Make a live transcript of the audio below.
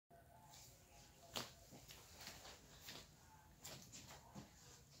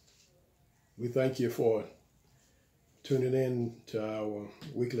We thank you for tuning in to our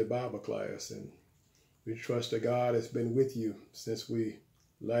weekly Bible class, and we trust that God has been with you since we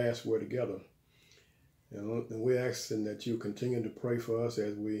last were together. And we're asking that you continue to pray for us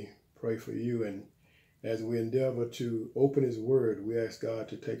as we pray for you, and as we endeavor to open His Word, we ask God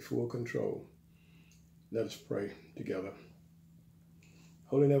to take full control. Let us pray together.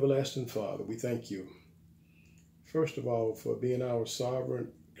 Holy and everlasting Father, we thank you, first of all, for being our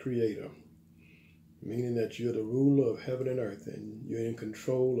sovereign creator, meaning that you're the ruler of heaven and earth, and you're in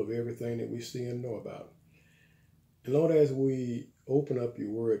control of everything that we see and know about. And Lord, as we open up your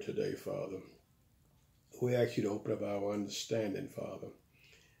word today, Father, we ask you to open up our understanding, Father.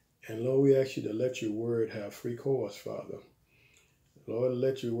 And Lord, we ask you to let your word have free course, Father. Lord,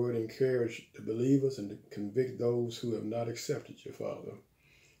 let your word encourage the believers and to convict those who have not accepted you, Father,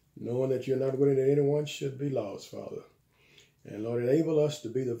 knowing that you're not willing that anyone should be lost, Father. And Lord, enable us to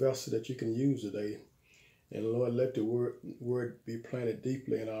be the vessel that you can use today. And Lord, let the word be planted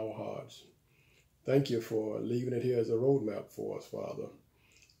deeply in our hearts. Thank you for leaving it here as a roadmap for us, Father.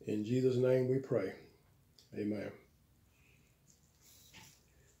 In Jesus' name we pray. Amen.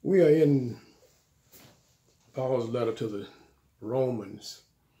 We are in Paul's letter to the Romans.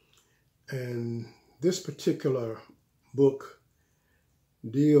 And this particular book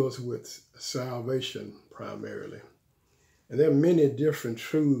deals with salvation primarily. And there are many different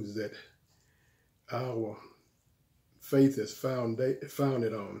truths that our faith is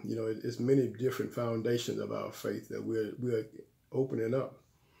founded on. You know, it's many different foundations of our faith that we're opening up.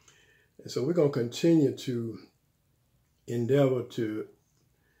 And so we're going to continue to endeavor to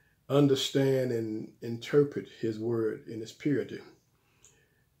understand and interpret his word in its purity.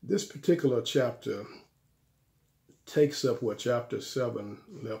 This particular chapter takes up where chapter 7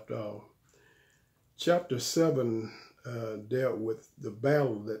 left off. Chapter 7 dealt with the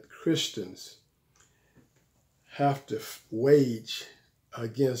battle that Christians have to wage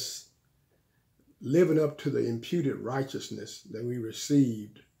against living up to the imputed righteousness that we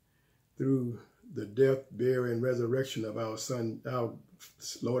received through the death, burial, and resurrection of our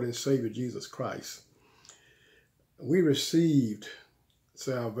Lord and Savior, Jesus Christ. We received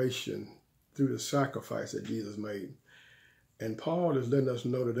salvation through the sacrifice that Jesus made. And Paul is letting us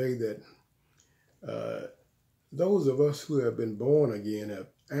know today that those of us who have been born again have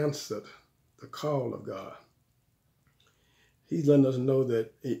answered the call of God. He's letting us know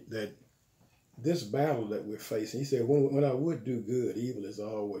that this battle that we're facing, he said, when I would do good, evil is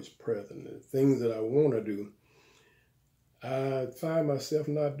always present. The things that I want to do, I find myself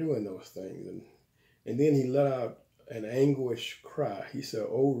not doing those things. And then he let out an anguish cry. He said,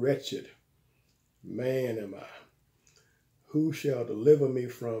 "O wretched man am I. Who shall deliver me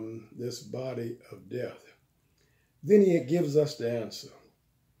from this body of death?" Then he gives us the answer.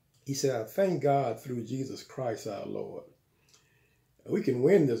 He said, "I thank God through Jesus Christ our Lord." We can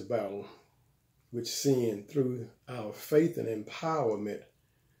win this battle with sin through our faith and empowerment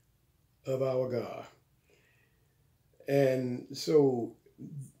of our God. And so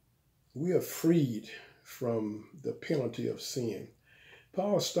we are freed from the penalty of sin.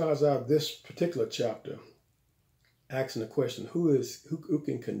 Paul starts out this particular chapter asking the question, who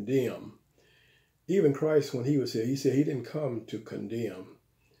can condemn? Even Christ, when he was here, he said he didn't come to condemn,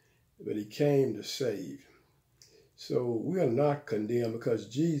 but he came to save. So we are not condemned because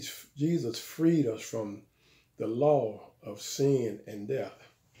Jesus freed us from the law of sin and death.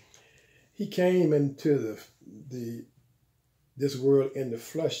 He came into this world in the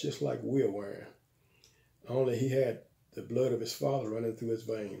flesh just like we're wearing. Only he had the blood of his Father running through his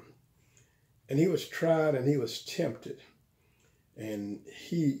veins. And he was tried and he was tempted. And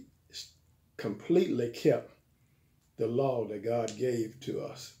he completely kept the law that God gave to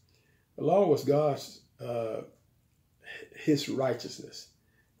us. The law was his righteousness,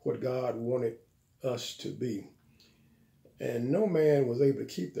 what God wanted us to be. And no man was able to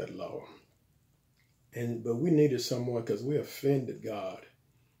keep that law. But we needed someone because we offended God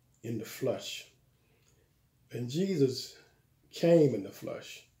in the flesh. And Jesus came in the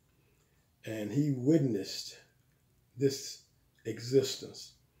flesh and he witnessed this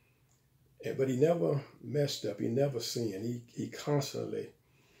existence. But he never messed up. He never sinned. He constantly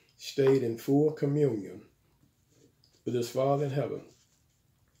stayed in full communion with his Father in heaven.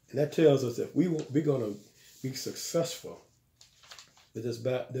 And that tells us that we're going to be successful with this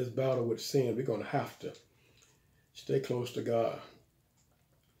battle with sin, we're going to have to stay close to God.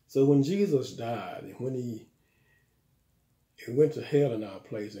 So when Jesus died, and when he went to hell in our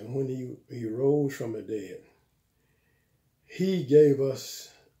place, and when he rose from the dead, he gave us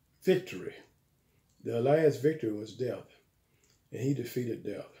victory. The last victory was death, and he defeated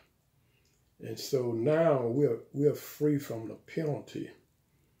death. And so now we're free from the penalty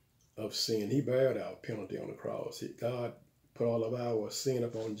of sin. He bared our penalty on the cross. God put all of our sin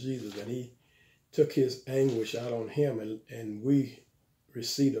upon Jesus, and he took his anguish out on him, and we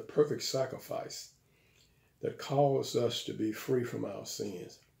received a perfect sacrifice that caused us to be free from our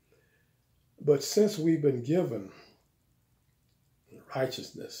sins. But since we've been given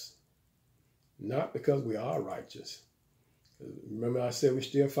righteousness, not because we are righteous, remember I said we're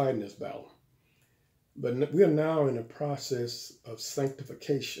still fighting this battle, but we are now in the process of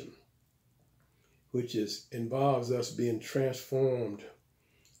sanctification, which involves us being transformed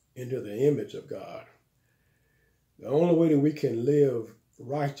into the image of God. The only way that we can live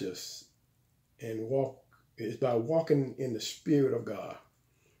righteous and walk is by walking in the Spirit of God.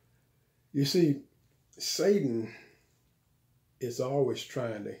 You see, Satan is always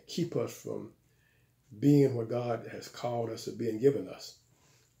trying to keep us from being what God has called us to be and given us.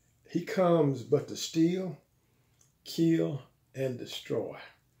 He comes but to steal, kill, and destroy.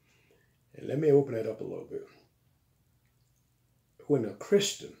 And let me open that up a little bit. When a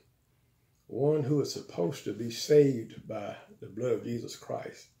Christian, one who is supposed to be saved by the blood of Jesus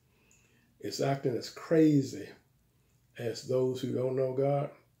Christ, is acting as crazy as those who don't know God,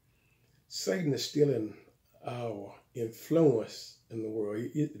 Satan is stealing our influence in the world.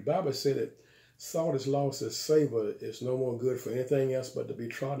 The Bible said that salt is lost, its savor is no more good for anything else but to be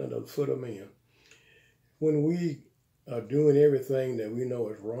trodden under the foot of men. When we are doing everything that we know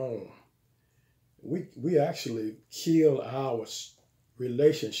is wrong, we actually kill our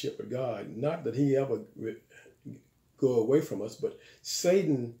relationship with God. Not that he ever go away from us, but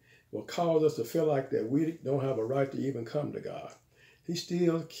Satan will cause us to feel like that we don't have a right to even come to God. He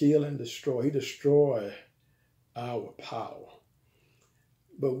steals, kill, and destroy. He destroys our power.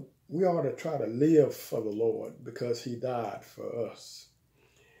 But we ought to try to live for the Lord because he died for us.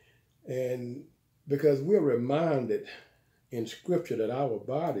 And because we're reminded in Scripture that our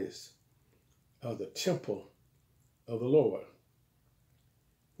bodies are the temple of the Lord.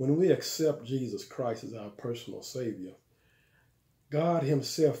 When we accept Jesus Christ as our personal Savior, God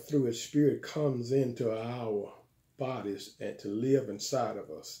himself through his Spirit comes into our bodies and to live inside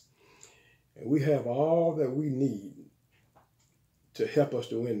of us. And we have all that we need to help us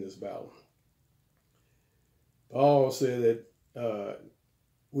to win this battle. Paul said that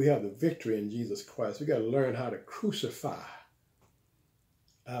we have the victory in Jesus Christ. We got to learn how to crucify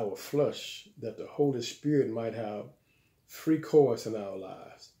our flesh, that the Holy Spirit might have free course in our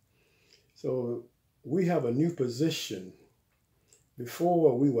lives. So we have a new position.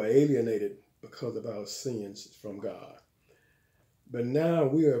 Before we were alienated because of our sins from God. But now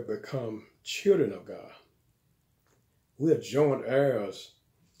we have become children of God. We are joint heirs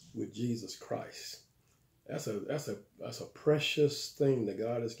with Jesus Christ. That's a precious thing that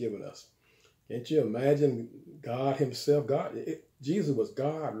God has given us. Can't you imagine God himself? Jesus was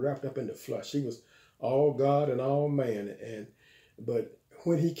God wrapped up in the flesh. He was all God and all man. But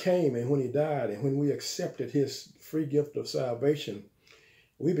when he came and when he died and when we accepted his free gift of salvation,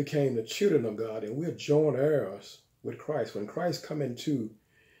 we became the children of God, and we're joint heirs with Christ. When Christ come into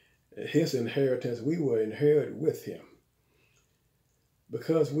his inheritance, we will inherit with him.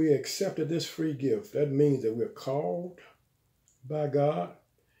 Because we accepted this free gift, that means that we're called by God.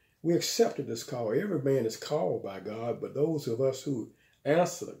 We accepted this call. Every man is called by God, but those of us who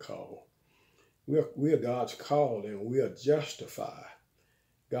answer the call, we are God's called, and we are justified.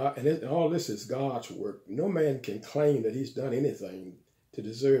 God, and all this is God's work. No man can claim that he's done anything to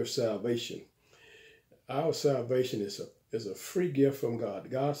deserve salvation. Our salvation is a free gift from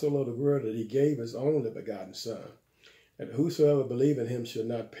God. God so loved the world that he gave his only begotten Son, and whosoever believe in him should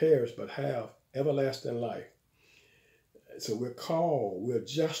not perish but have everlasting life. So we're called, we're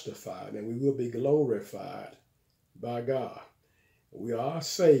justified, and we will be glorified by God. We are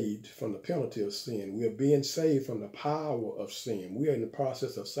saved from the penalty of sin. We are being saved from the power of sin. We are in the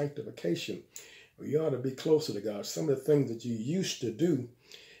process of sanctification. You ought to be closer to God. Some of the things that you used to do,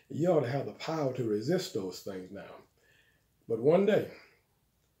 you ought to have the power to resist those things now. But one day,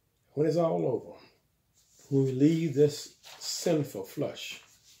 when it's all over, when we leave this sinful flesh,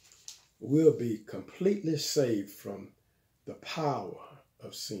 we'll be completely saved from the power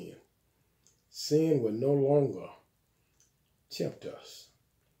of sin. Sin will no longer tempt us.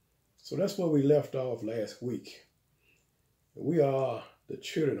 So that's where we left off last week. We are the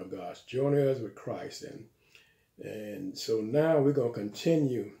children of God, joint heirs with Christ. And so now we're going to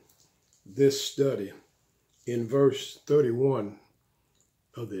continue this study in verse 31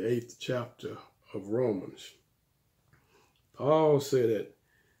 of the 8th chapter of Romans. Paul said that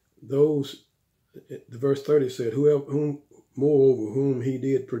the verse 30 said, moreover, whom he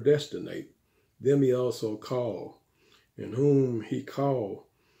did predestinate, them he also called. And whom he called,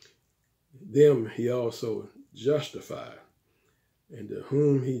 them he also justified. And to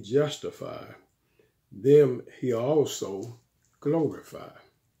whom he justified, them he also glorified.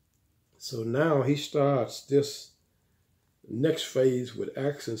 So now he starts this next phase with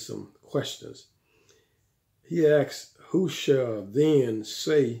asking some questions. He asks, who shall then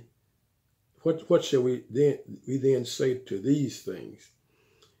say, what shall we then say to these things?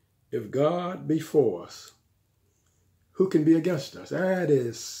 If God be for us, who can be against us? That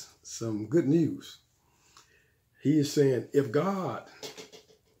is some good news. He is saying, if God,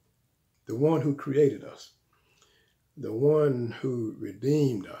 the one who created us, the one who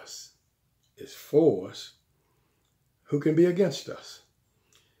redeemed us, is for us, who can be against us?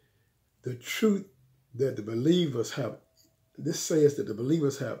 The truth that the believers have, this says that the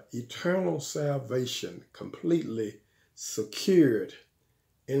believers have eternal salvation completely secured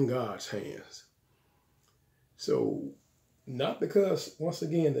in God's hands. So, not because, once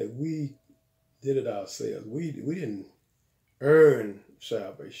again, that we did it ourselves. We didn't earn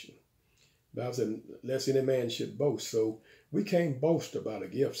salvation. The Bible said, lest any man should boast. So we can't boast about a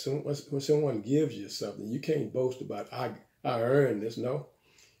gift. So when someone gives you something, you can't boast about, I earned this. No,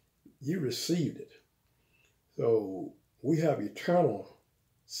 you received it. So we have eternal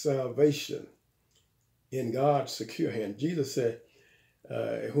salvation in God's secure hand. Jesus said,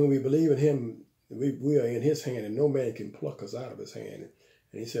 when we believe in him, we are in his hand and no man can pluck us out of his hand.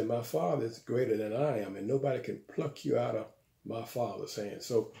 And he said, my Father is greater than I am, and nobody can pluck you out of my Father's hand.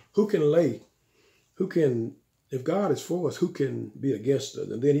 So if God is for us, who can be against us?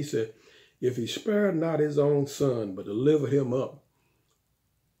 And then he said, if he spared not his own son, but delivered him up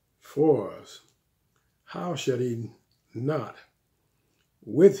for us, how shall he not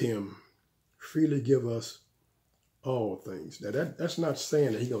with him freely give us all things? Now that's not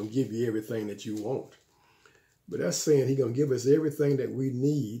saying that he's going to give you everything that you want. But that's saying he's going to give us everything that we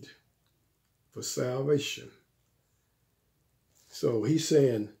need for salvation. So he's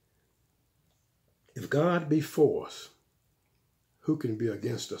saying, if God be for us, who can be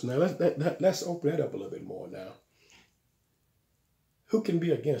against us? Now let's open that up a little bit more now. Who can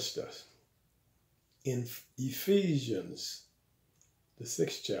be against us? In Ephesians, the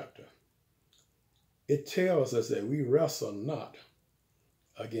 6th chapter, it tells us that we wrestle not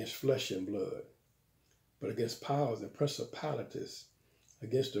against flesh and blood, but against powers and principalities,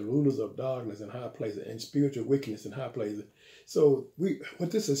 against the rulers of darkness in high places and spiritual wickedness in high places. So what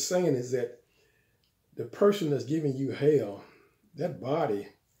this is saying is that the person that's giving you hell, that body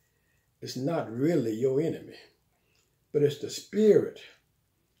is not really your enemy, but it's the spirit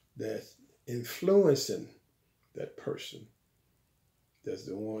that's influencing that person. That's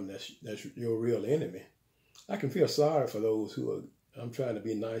the one that's your real enemy. I can feel sorry for those who I'm trying to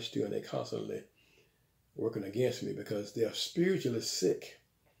be nice to and they're constantly working against me because they're spiritually sick.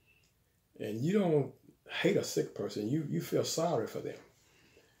 And you don't hate a sick person. You feel sorry for them.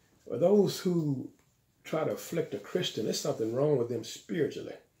 For those who try to afflict a Christian, there's something wrong with them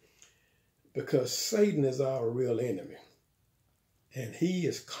spiritually. Because Satan is our real enemy. And he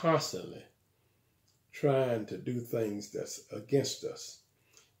is constantly trying to do things that's against us.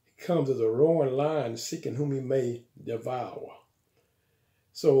 He comes as a roaring lion seeking whom he may devour.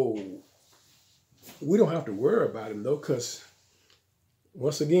 So we don't have to worry about him though, because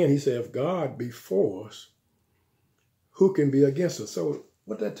once again, he said, if God be for us, who can be against us? So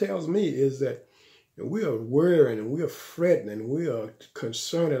what that tells me is that we are worrying and we are fretting and we are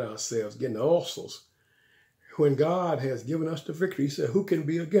concerning ourselves, getting ulcers. When God has given us the victory, he said, who can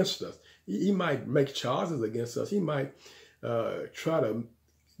be against us? He might make charges against us. He might try to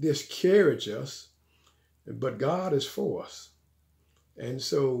discourage us, but God is for us. And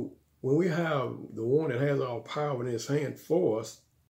so when we have the one that has all power in his hand for us,